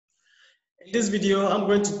In this video, I'm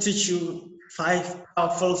going to teach you 5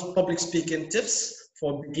 powerful public speaking tips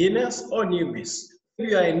for beginners or newbies. If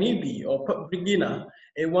you are a newbie or beginner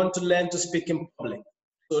and want to learn to speak in public.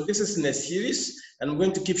 So this is in a series, and I'm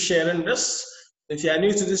going to keep sharing this. If you are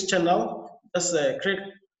new to this channel, just click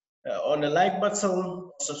on the like button,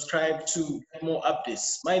 subscribe to get more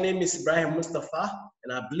updates. My name is Ibrahim Mustapha,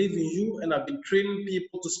 and I believe in you, and I've been training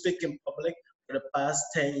people to speak in public for the past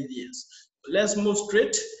 10 years. Let's move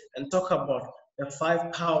straight and talk about the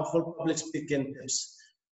 5 powerful public speaking tips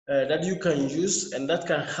that you can use and that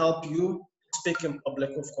can help you speak in public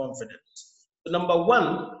with confidence. So number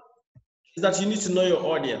 1 is that you need to know your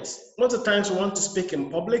audience. Most of the times we want to speak in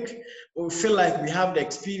public, but we feel like we have the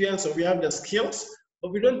experience or we have the skills,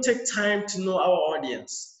 but we don't take time to know our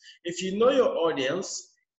audience. If you know your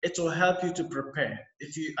audience, it will help you to prepare.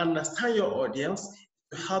 If you understand your audience,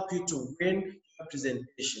 it will help you to win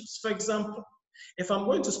presentations. For example, if I'm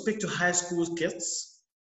going to speak to high school kids,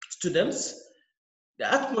 students,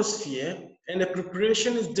 the atmosphere and the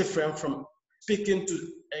preparation is different from speaking to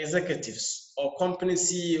executives or company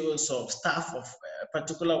CEOs or staff of a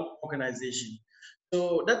particular organization.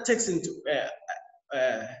 So that takes into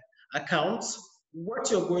account what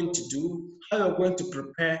you're going to do, how you're going to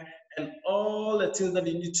prepare, and all the things that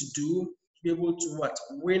you need to do to be able to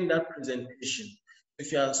win that presentation.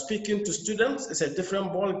 If you are speaking to students, it's a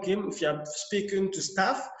different ball game. If you are speaking to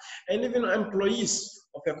staff and even employees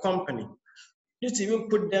of a company, you need to even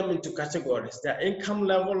put them into categories. Their income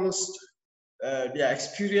levels, their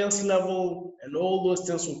experience level, and all those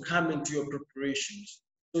things will come into your preparations.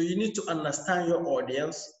 So you need to understand your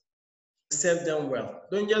audience, serve them well.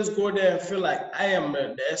 Don't just go there and feel like I am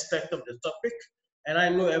the expert of the topic and I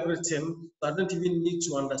know everything, so I don't even need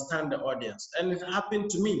to understand the audience. And it happened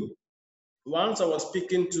to me. Once I was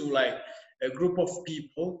speaking to like a group of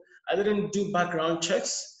people, I didn't do background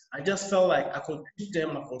checks. I just felt like I could teach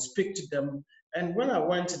them, I could speak to them. And when I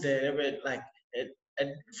went there, they were like a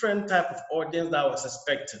different type of audience that I was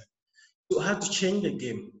expecting. So I had to change the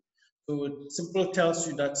game. So it simply tells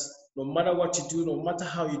you that no matter what you do, no matter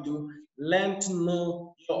how you do, learn to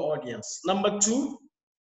know your audience. Number 2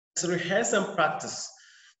 is rehearse and practice.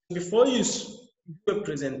 Before you do a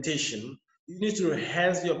presentation, you need to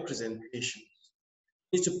rehearse your presentation.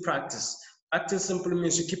 You need to practice. Practice simply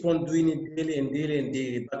means you keep on doing it daily and daily and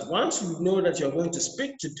daily. But once you know that you're going to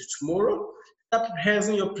speak to tomorrow, start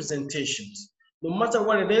rehearsing your presentations. No matter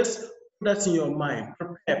what it is, put that in your mind.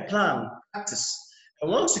 Prepare, plan, practice.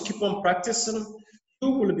 And once you keep on practicing, you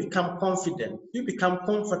will become confident. You become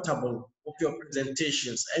comfortable with your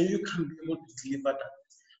presentations, and you can be able to deliver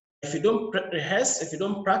that. If you don't rehearse, if you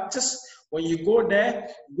don't practice, when you go there,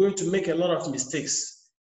 you're going to make a lot of mistakes.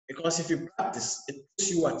 Because if you practice, it puts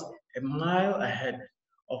you a mile ahead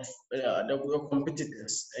of your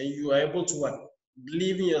competitors, and you are able to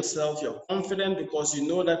believe in yourself. You're confident because you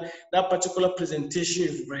know that that particular presentation,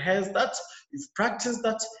 you've rehearsed that, you've practiced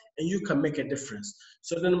that, and you can make a difference.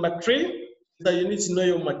 So the number 3 is that you need to know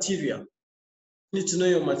your material. You need to know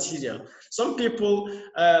your material. Some people,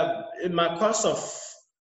 in my course of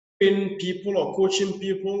training people or coaching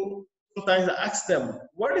people, sometimes I ask them,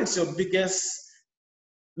 what is your biggest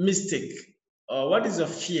mistake? Or what is your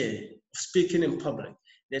fear of speaking in public?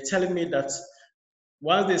 They're telling me that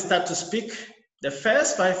once they start to speak, the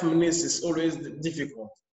first 5 minutes is always difficult.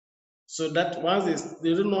 So that once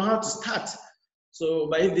they don't know how to start. So,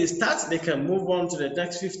 but if they start, they can move on to the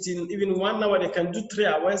next 15, even 1 hour, they can do 3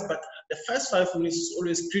 hours, but the first 5 minutes is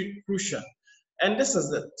always crucial. And this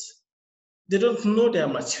is it. They don't know their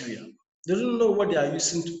material. They don't know what they are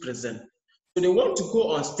using to present. So they want to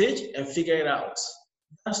go on stage and figure it out.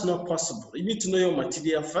 That's not possible. You need to know your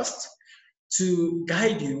material first to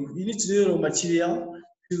guide you. You need to know your material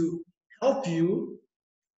to help you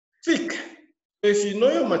speak. So if you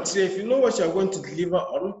know your material, if you know what you're going to deliver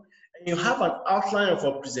on, and you have an outline of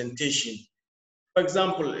a presentation. For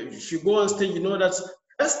example, if you go on stage, you know that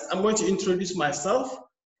first I'm going to introduce myself.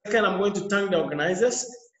 Second, I'm going to thank the organizers.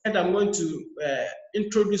 And I'm going to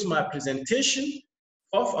introduce my presentation.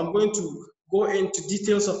 Fourth, I'm going to go into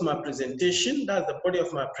details of my presentation. That's the body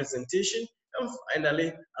of my presentation. And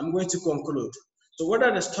finally, I'm going to conclude. So what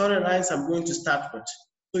are the storylines I'm going to start with?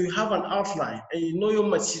 So you have an outline and you know your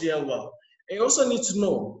material well. And you also need to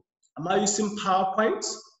know, am I using PowerPoint?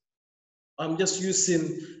 I'm just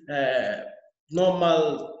using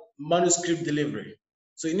normal manuscript delivery.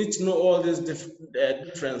 So you need to know all these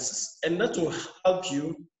differences, and that will help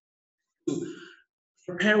you to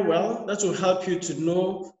prepare well. That will help you to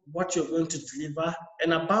know what you're going to deliver,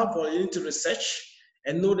 and above all, you need to research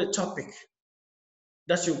and know the topic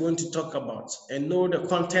that you're going to talk about and know the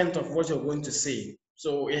content of what you're going to say.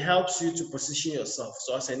 So it helps you to position yourself.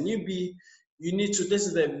 So as a newbie, you need to, this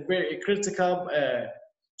is a very critical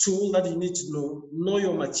tool that you need to know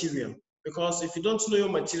your material. Because if you don't know your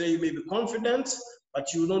material, you may be confident,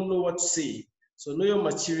 but you don't know what to say. So know your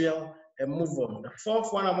material and move on. The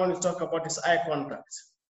fourth one I want to talk about is eye contact.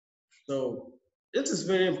 So it is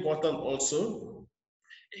very important also.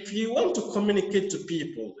 If you want to communicate to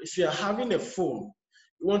people, if you are having a phone,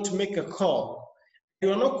 you want to make a call,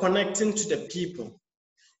 you are not connecting to the people.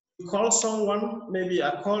 You call someone, maybe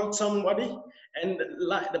I called somebody, and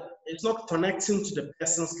it's not connecting to the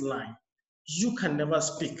person's line. You can never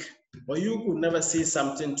speak, or you could never say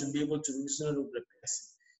something to be able to listen to the person.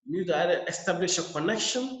 You need to either establish a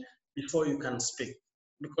connection before you can speak.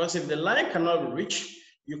 Because if the line cannot be reached,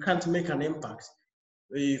 you can't make an impact.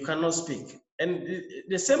 You cannot speak. And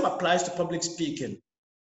the same applies to public speaking.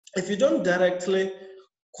 If you don't directly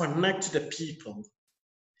connect to the people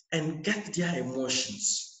and get their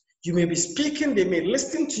emotions, you may be speaking, they may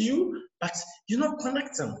listen to you, but you're not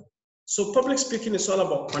connecting. So public speaking is all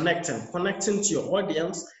about connecting to your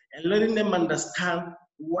audience and letting them understand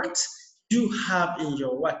what you have in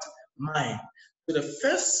your mind. So the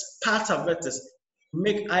first part of it is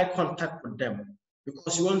make eye contact with them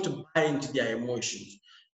because you want to buy into their emotions.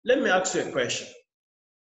 Let me ask you a question.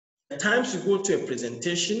 At times you go to a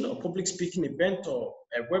presentation or public speaking event or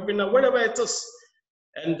a webinar, whatever it is,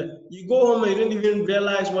 and you go home and you don't even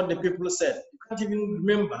realize what the people said. You can't even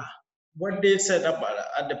remember what they said about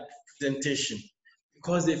at the presentation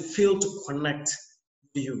because they fail to connect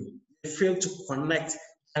with you. They fail to connect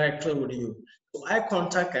directly with you. So eye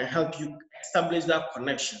contact can help you establish that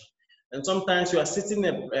connection. And sometimes you are sitting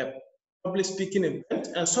in a public speaking event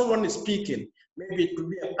and someone is speaking. Maybe it could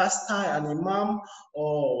be a pastor, an imam,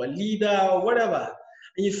 or a leader, or whatever.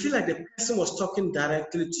 And you feel like the person was talking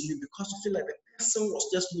directly to you because you feel like the person was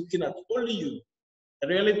just looking at only you. The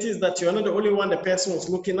reality is that you're not the only one the person was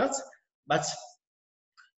looking at, but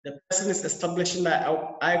the person is establishing that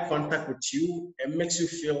eye contact with you and makes you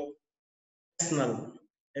feel personal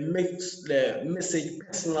and makes the message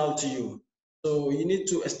personal to you. So you need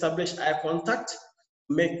to establish eye contact,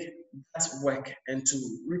 make that work, and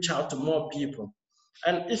to reach out to more people.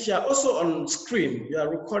 And if you are also on screen, you are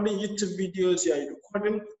recording YouTube videos, you are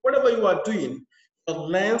recording whatever you are doing, your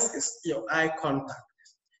lens is your eye contact.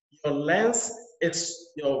 Your lens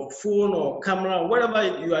is your phone or camera,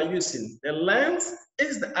 whatever you are using. The lens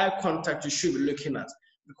is the eye contact you should be looking at.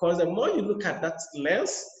 Because the more you look at that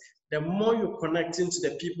lens, the more you're connecting to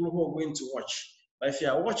the people who are going to watch. But if you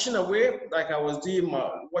are watching away, like I was doing,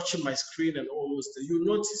 watching my screen and all those things, you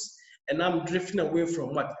notice, and I'm drifting away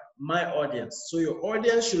from what? My audience. So your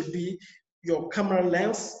audience should be your camera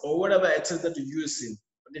lens or whatever it is that you're using.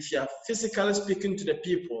 But if you are physically speaking to the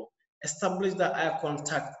people, establish that eye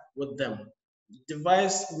contact with them.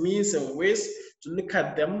 Devise means and ways to look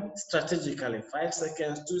at them strategically. 5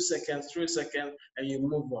 seconds, 2 seconds, 3 seconds, and you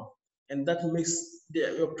move on. And that makes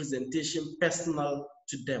your presentation personal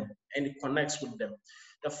to them and it connects with them.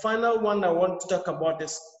 The final one I want to talk about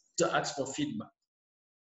is to ask for feedback.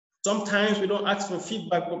 Sometimes we don't ask for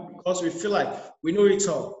feedback because we feel like we know it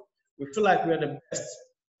all. We feel like we're the best.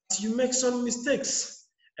 But you make some mistakes.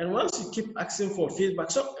 And once you keep asking for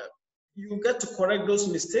feedback, so you get to correct those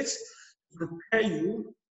mistakes, prepare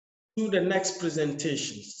you to the next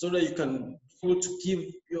presentation so that you can be able to give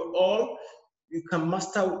your all, you can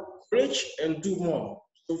master courage and do more.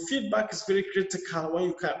 So feedback is very critical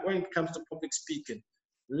when it comes to public speaking.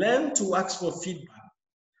 Learn to ask for feedback.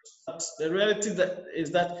 But the reality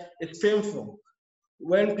is that it's painful.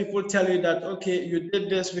 When people tell you that, okay, you did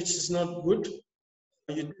this which is not good,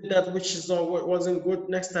 you did that which is wasn't good,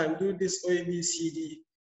 next time do this A, B, C, D.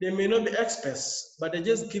 They may not be experts, but they're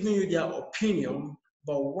just giving you their opinion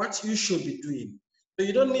about what you should be doing. So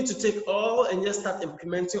you don't need to take all and just start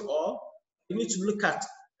implementing all. You need to look at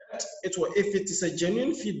it, or if it is a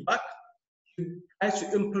genuine feedback, you try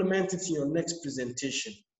to implement it in your next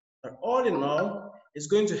presentation. But all in all, it's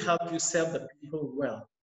going to help you serve the people well.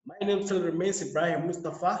 My name still remains Ibrahim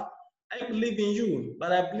Mustapha. I believe in you,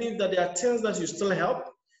 but I believe that there are things that you still help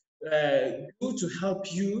do to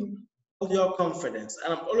help you build your confidence.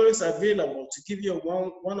 And I'm always available to give you a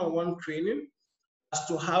one-on-one training as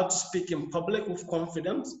to how to speak in public with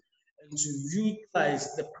confidence and to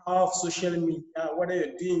utilize the power of social media, whether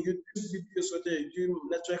you're doing YouTube videos, whether you're doing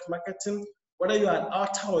network marketing, whether you're an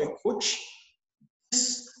author or a coach,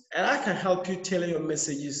 and I can help you tailor your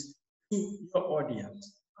messages to your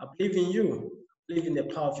audience. I believe in you. I believe in the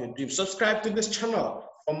power of your dreams. Subscribe to this channel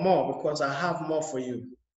for more because I have more for you.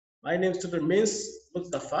 My name still remains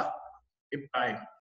Mustapha Ibrahim.